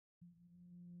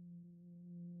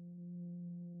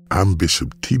I'm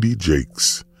Bishop T.D.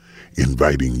 Jakes,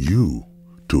 inviting you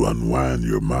to unwind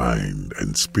your mind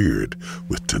and spirit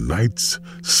with tonight's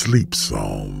sleep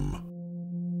psalm.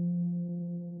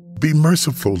 Be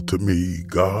merciful to me,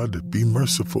 God, be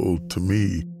merciful to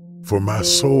me, for my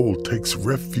soul takes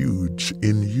refuge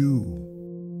in you.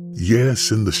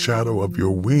 Yes, in the shadow of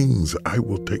your wings I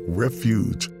will take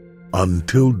refuge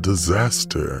until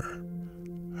disaster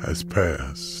has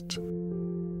passed.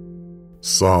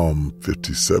 Psalm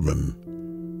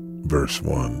 57, verse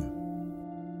 1.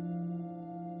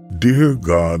 Dear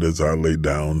God, as I lay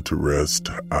down to rest,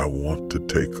 I want to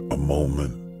take a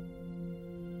moment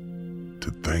to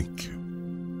thank you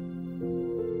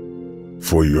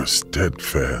for your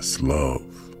steadfast love.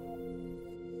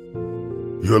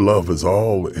 Your love is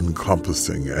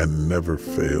all-encompassing and never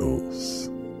fails.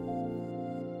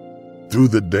 Through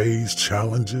the day's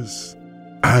challenges,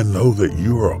 I know that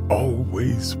you are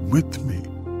always with me,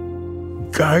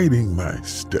 guiding my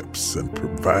steps and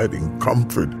providing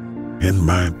comfort in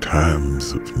my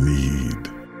times of need.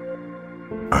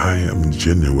 I am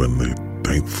genuinely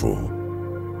thankful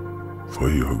for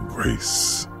your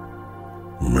grace,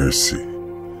 mercy,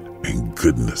 and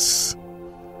goodness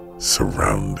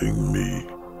surrounding me.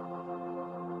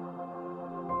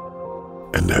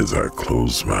 And as I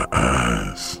close my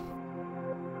eyes,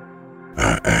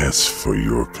 I ask for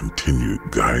your continued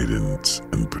guidance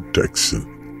and protection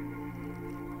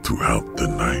throughout the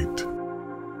night.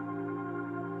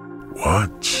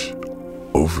 Watch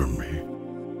over me.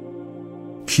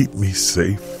 Keep me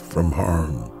safe from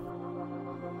harm.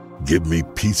 Give me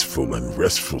peaceful and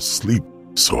restful sleep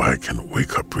so I can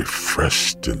wake up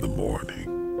refreshed in the morning.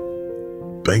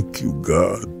 Thank you,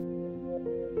 God,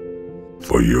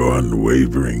 for your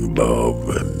unwavering love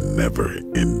and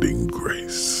never-ending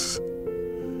grace.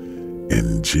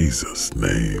 In Jesus'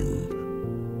 name,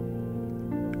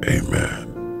 amen.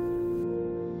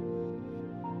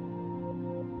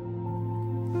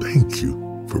 Thank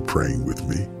you for praying with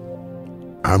me.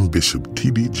 I'm Bishop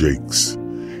T.D. Jakes,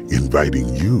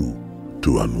 inviting you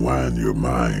to unwind your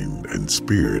mind and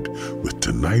spirit with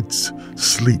tonight's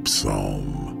sleep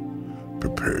psalm.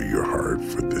 Prepare your heart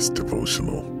for this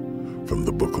devotional from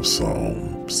the book of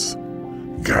Psalms,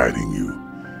 guiding you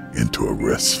into a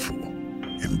restful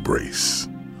embrace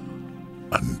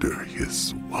under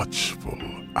his watchful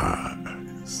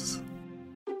eyes.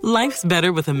 Life's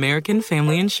better with American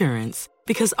Family Insurance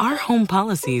because our home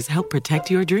policies help protect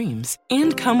your dreams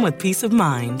and come with peace of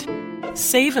mind.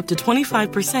 Save up to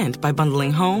 25% by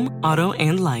bundling home, auto,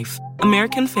 and life.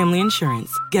 American Family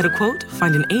Insurance. Get a quote,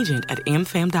 find an agent at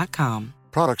amfam.com.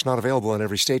 Products not available in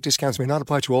every state. Discounts may not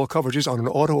apply to all coverages on an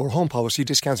auto or home policy.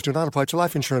 Discounts do not apply to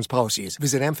life insurance policies.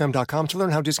 Visit amfam.com to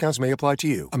learn how discounts may apply to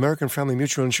you. American Family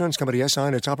Mutual Insurance Company, SI,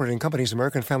 and its operating companies,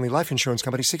 American Family Life Insurance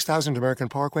Company, 6000 American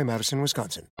Parkway, Madison,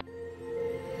 Wisconsin.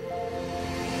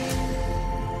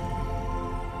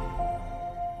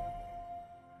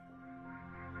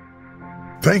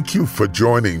 Thank you for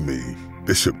joining me,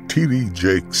 Bishop T.D.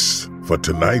 Jakes, for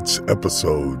tonight's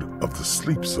episode of the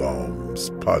Sleep Psalms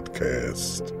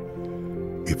podcast.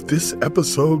 If this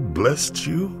episode blessed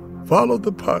you, follow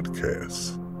the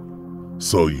podcast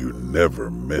so you never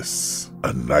miss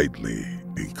a nightly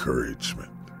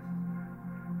encouragement.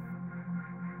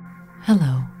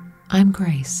 Hello, I'm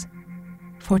Grace.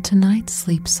 For tonight's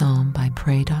Sleep Psalm by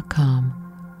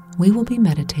Pray.com, we will be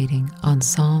meditating on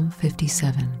Psalm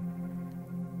 57.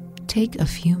 Take a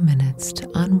few minutes to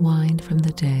unwind from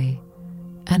the day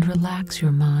and relax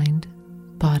your mind,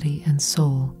 body, and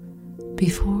soul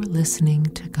before listening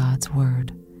to God's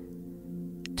Word.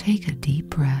 Take a deep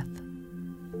breath.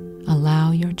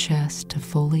 Allow your chest to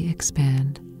fully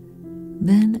expand,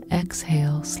 then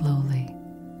exhale slowly.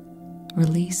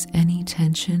 Release any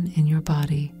tension in your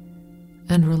body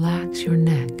and relax your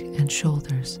neck and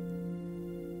shoulders.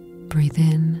 Breathe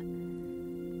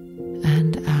in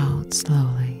and out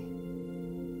slowly.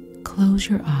 Close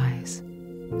your eyes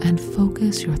and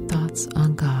focus your thoughts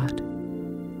on God.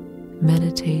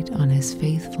 Meditate on His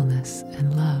faithfulness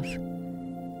and love.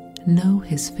 Know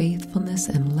His faithfulness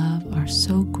and love are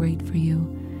so great for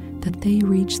you that they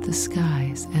reach the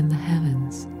skies and the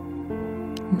heavens.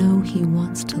 Know He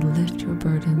wants to lift your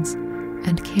burdens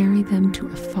and carry them to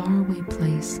a faraway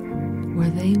place where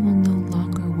they will no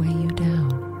longer weigh you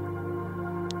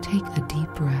down. Take a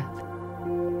deep breath.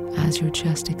 As your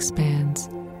chest expands,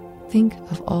 think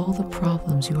of all the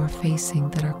problems you are facing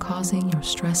that are causing your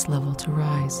stress level to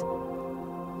rise.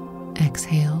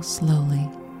 Exhale slowly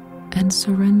and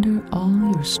surrender all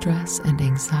your stress and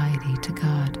anxiety to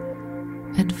God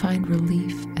and find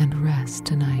relief and rest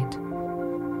tonight.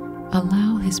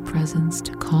 Allow His presence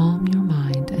to calm your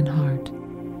mind and heart.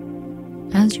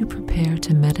 As you prepare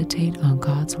to meditate on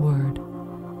God's Word,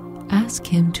 ask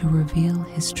Him to reveal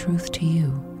His truth to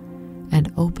you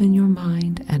and open your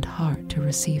mind and heart to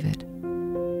receive it.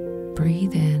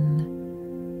 Breathe in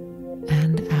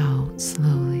and out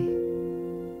slowly.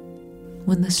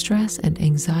 When the stress and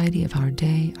anxiety of our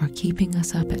day are keeping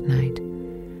us up at night,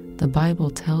 the Bible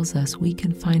tells us we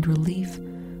can find relief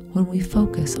when we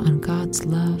focus on God's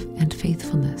love and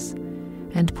faithfulness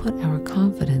and put our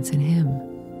confidence in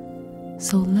Him.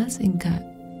 So let's invite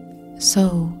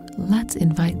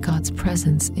God's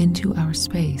presence into our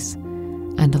space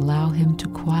and allow Him to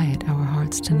quiet our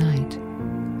hearts tonight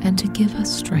and to give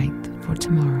us strength for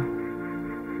tomorrow.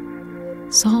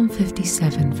 Psalm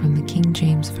 57 from the King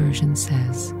James Version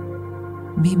says,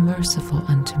 "Be merciful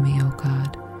unto me, O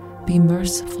God, be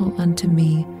merciful unto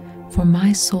me, for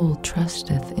my soul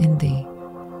trusteth in thee.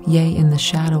 Yea, in the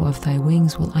shadow of thy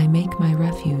wings will I make my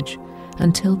refuge,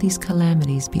 until these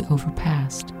calamities be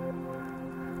overpast.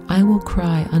 I will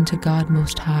cry unto God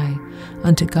Most High,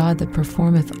 unto God that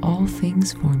performeth all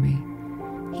things for me.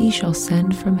 He shall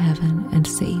send from heaven and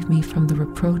save me from the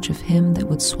reproach of him that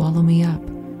would swallow me up.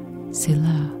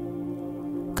 Selah.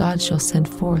 God shall send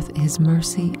forth His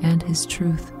mercy and His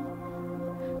truth.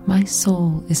 My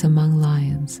soul is among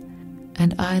lions,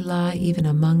 and I lie even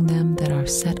among them that are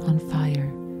set on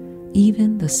fire,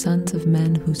 even the sons of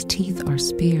men whose teeth are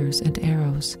spears and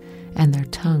arrows, and their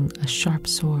tongue a sharp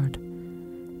sword.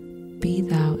 Be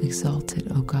thou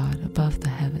exalted, O God, above the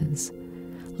heavens.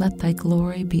 Let thy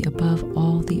glory be above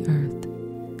all the earth.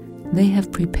 They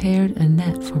have prepared a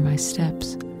net for my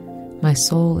steps. My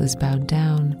soul is bowed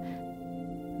down.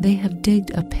 They have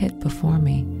digged a pit before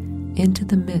me, into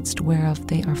the midst whereof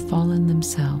they are fallen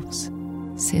themselves.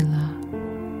 Selah.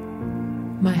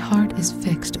 My heart is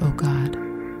fixed, O God.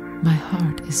 My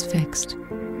heart is fixed.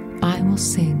 I will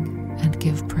sing and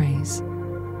give praise.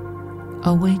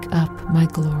 Awake up, my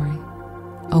glory.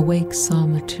 Awake,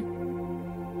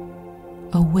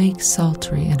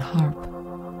 psaltery and harp.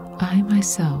 I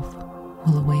myself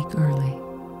will awake early.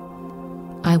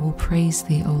 I will praise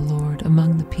thee, O Lord,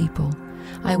 among the people.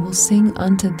 I will sing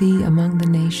unto thee among the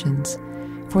nations.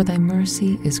 For thy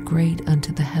mercy is great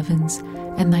unto the heavens,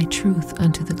 and thy truth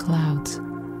unto the clouds.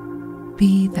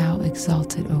 Be thou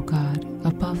exalted, O God,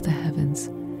 above the heavens.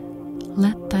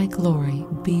 Let thy glory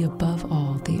be above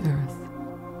all the earth.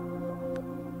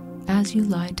 As you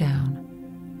lie down,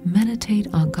 meditate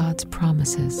on God's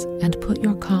promises and put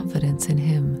your confidence in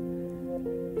Him.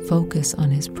 Focus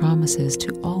on His promises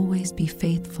to always be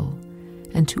faithful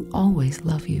and to always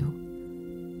love you.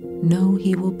 Know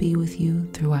He will be with you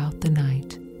throughout the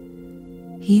night.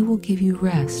 He will give you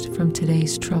rest from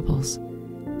today's troubles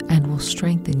and will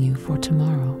strengthen you for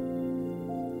tomorrow.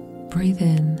 Breathe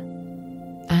in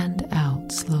and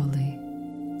out slowly.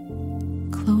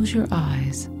 Close your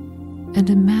eyes and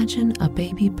imagine a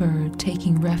baby bird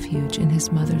taking refuge in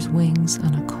his mother's wings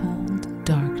on a cold,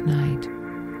 dark night.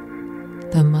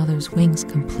 The mother's wings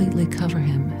completely cover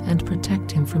him and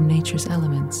protect him from nature's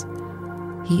elements.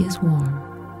 He is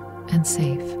warm and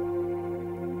safe.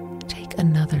 Take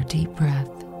another deep breath.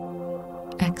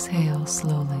 Exhale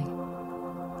slowly.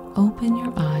 Open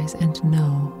your eyes and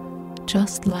know,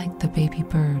 just like the baby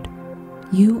bird,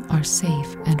 you are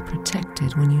safe and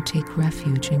protected when you take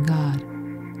refuge in God.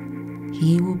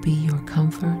 He will be your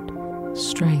comfort,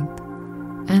 strength,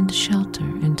 and shelter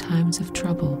in times of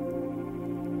trouble.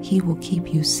 He will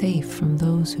keep you safe from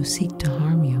those who seek to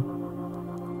harm you.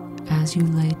 As you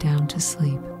lay down to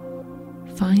sleep,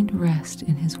 find rest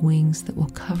in His wings that will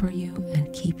cover you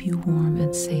and keep you warm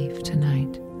and safe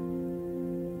tonight.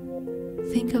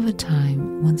 Think of a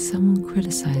time when someone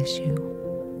criticized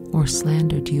you or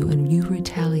slandered you and you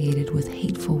retaliated with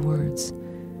hateful words.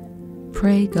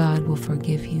 Pray God will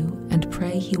forgive you and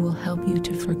pray He will help you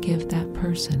to forgive that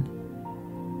person.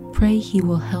 Pray He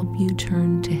will help you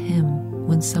turn to Him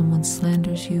when someone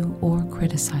slanders you or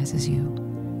criticizes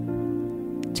you.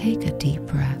 Take a deep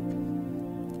breath.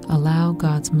 Allow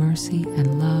God's mercy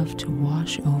and love to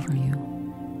wash over you.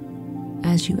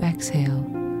 As you exhale,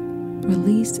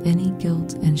 release any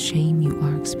guilt and shame you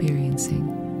are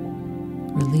experiencing.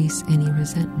 Release any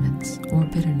resentments or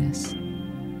bitterness.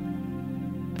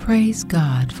 Praise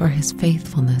God for His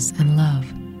faithfulness and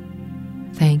love.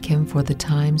 Thank Him for the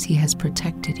times He has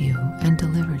protected you and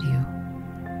delivered you.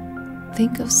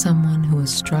 Think of someone who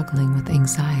is struggling with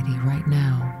anxiety right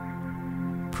now.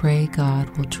 Pray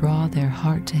God will draw their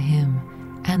heart to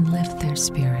Him and lift their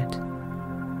spirit.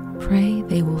 Pray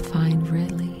they will find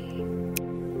relief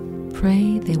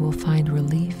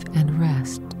and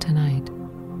rest tonight.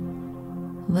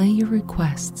 Lay your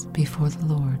requests before the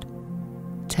Lord.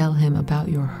 Tell Him about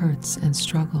your hurts and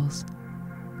struggles.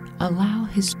 Allow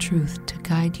His truth to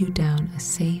guide you down a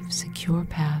safe, secure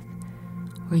path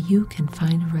where you can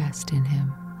find rest in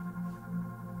Him.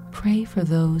 Pray for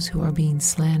those who are being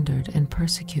slandered and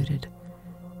persecuted.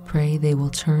 Pray they will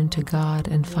turn to God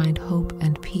and find hope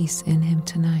and peace in Him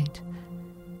tonight.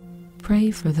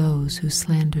 Pray for those who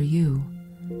slander you.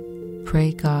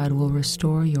 Pray God will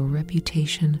restore your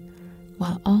reputation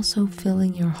while also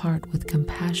filling your heart with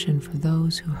compassion for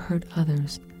those who hurt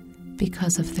others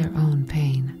because of their own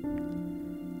pain.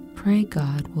 Pray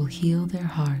God will heal their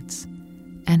hearts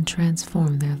and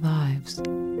transform their lives.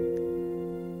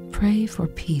 Pray for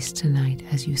peace tonight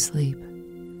as you sleep.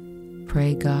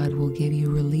 Pray God will give you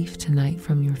relief tonight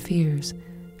from your fears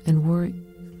and worry.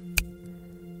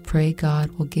 Pray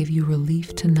God will give you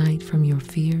relief tonight from your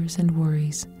fears and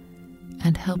worries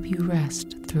and help you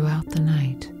rest throughout the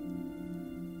night.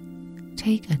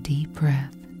 Take a deep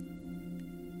breath.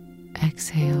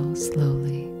 Exhale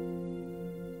slowly.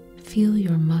 Feel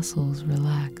your muscles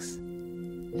relax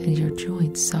and your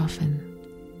joints soften.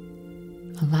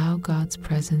 Allow God's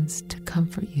presence to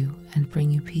comfort you and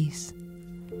bring you peace.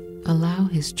 Allow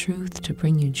His truth to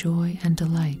bring you joy and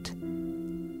delight.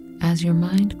 As your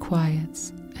mind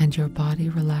quiets and your body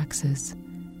relaxes,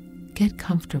 get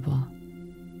comfortable,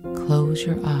 close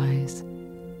your eyes,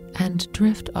 and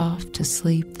drift off to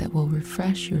sleep that will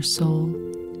refresh your soul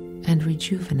and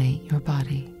rejuvenate your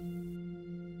body.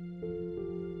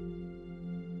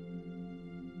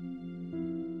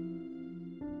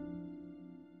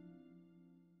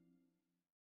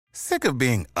 Sick of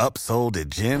being upsold at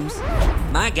gyms?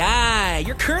 My guy,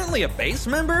 you're currently a base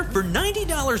member? For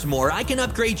 $90 more, I can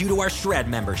upgrade you to our Shred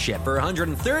membership. For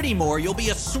 $130 more, you'll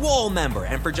be a Swole member.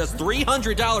 And for just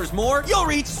 $300 more, you'll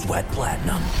reach Sweat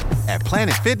Platinum. At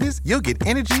Planet Fitness, you'll get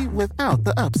energy without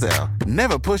the upsell.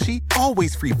 Never pushy,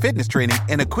 always free fitness training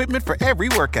and equipment for every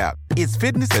workout. It's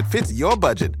fitness that fits your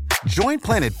budget. Join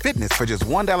Planet Fitness for just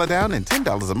 $1 down and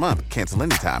 $10 a month. Cancel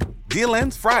anytime. Deal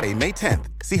ends Friday, May 10th.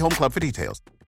 See Home Club for details.